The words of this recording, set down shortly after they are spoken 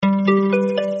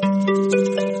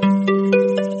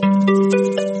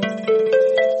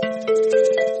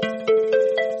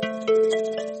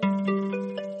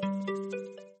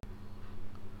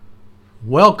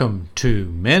Welcome to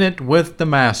Minute with the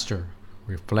Master,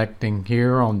 reflecting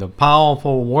here on the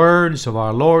powerful words of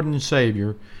our Lord and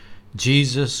Savior,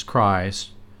 Jesus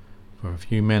Christ, for a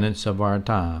few minutes of our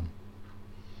time.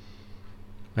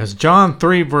 As John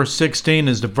 3 verse 16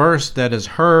 is the verse that is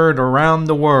heard around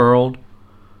the world,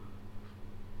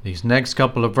 these next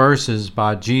couple of verses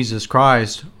by Jesus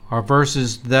Christ are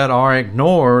verses that are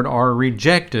ignored or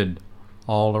rejected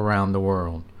all around the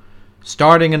world.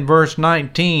 Starting in verse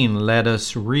 19, let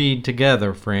us read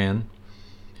together, friend.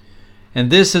 And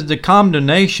this is the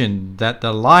condemnation, that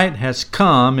the light has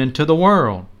come into the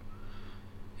world,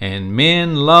 and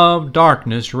men love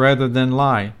darkness rather than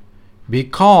light,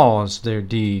 because their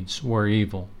deeds were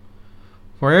evil.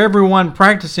 For everyone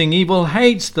practicing evil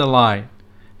hates the light,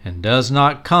 and does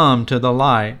not come to the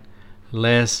light,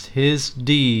 lest his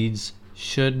deeds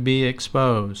should be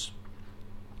exposed.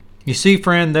 You see,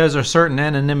 friend, there's a certain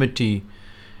anonymity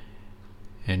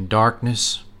in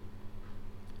darkness,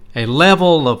 a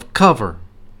level of cover,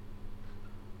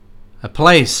 a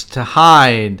place to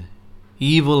hide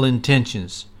evil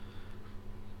intentions,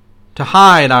 to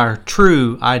hide our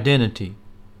true identity.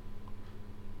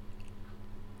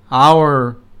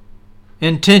 Our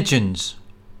intentions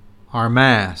are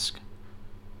masked,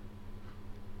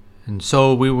 and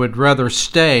so we would rather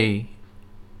stay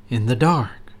in the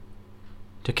dark,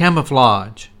 to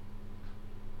camouflage,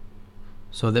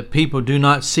 so that people do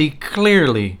not see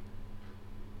clearly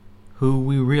who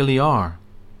we really are.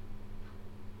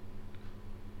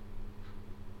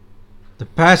 The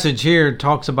passage here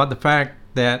talks about the fact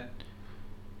that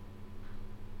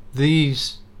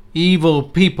these evil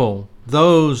people,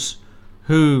 those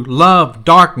who love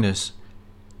darkness,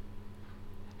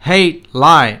 hate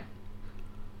light,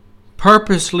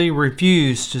 purposely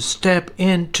refuse to step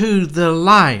into the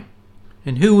light.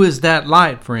 And who is that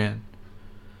light, friend?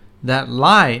 That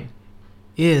light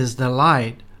is the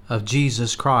light of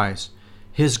Jesus Christ.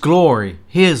 His glory,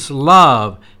 His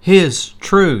love, His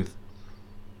truth.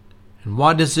 And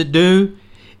what does it do?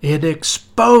 It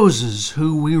exposes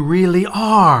who we really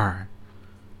are.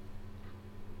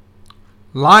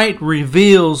 Light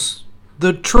reveals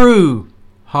the true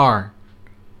heart.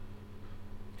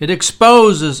 It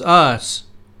exposes us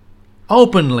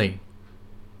openly.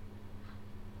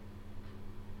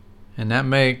 And that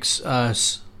makes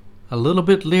us a little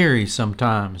bit leery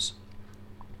sometimes.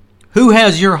 Who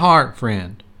has your heart,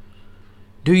 friend?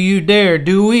 Do you dare,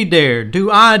 do we dare, do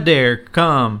I dare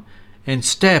come and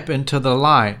step into the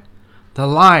light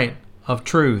of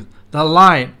truth, the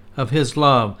light of His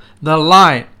love, the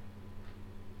light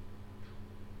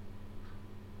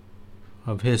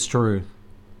of His truth?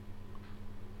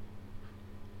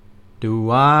 Do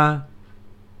I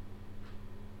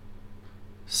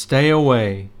stay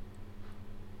away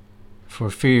for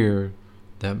fear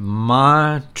that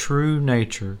my true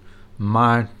nature,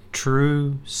 my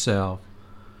true self,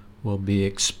 will be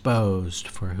exposed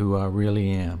for who I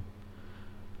really am?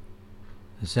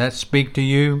 Does that speak to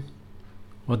you?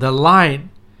 Well, the light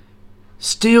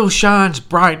still shines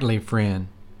brightly, friend.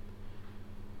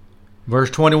 Verse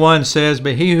 21 says,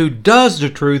 but he who does the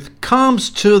truth comes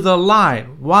to the light.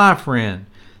 Why, friend?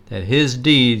 That his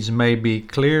deeds may be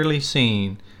clearly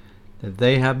seen, that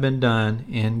they have been done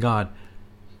in God.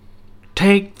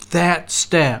 Take that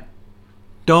step.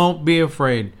 Don't be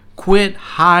afraid. Quit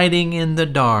hiding in the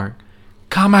dark.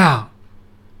 Come out.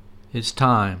 It's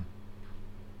time.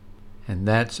 And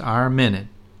that's our minute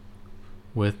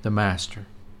with the Master.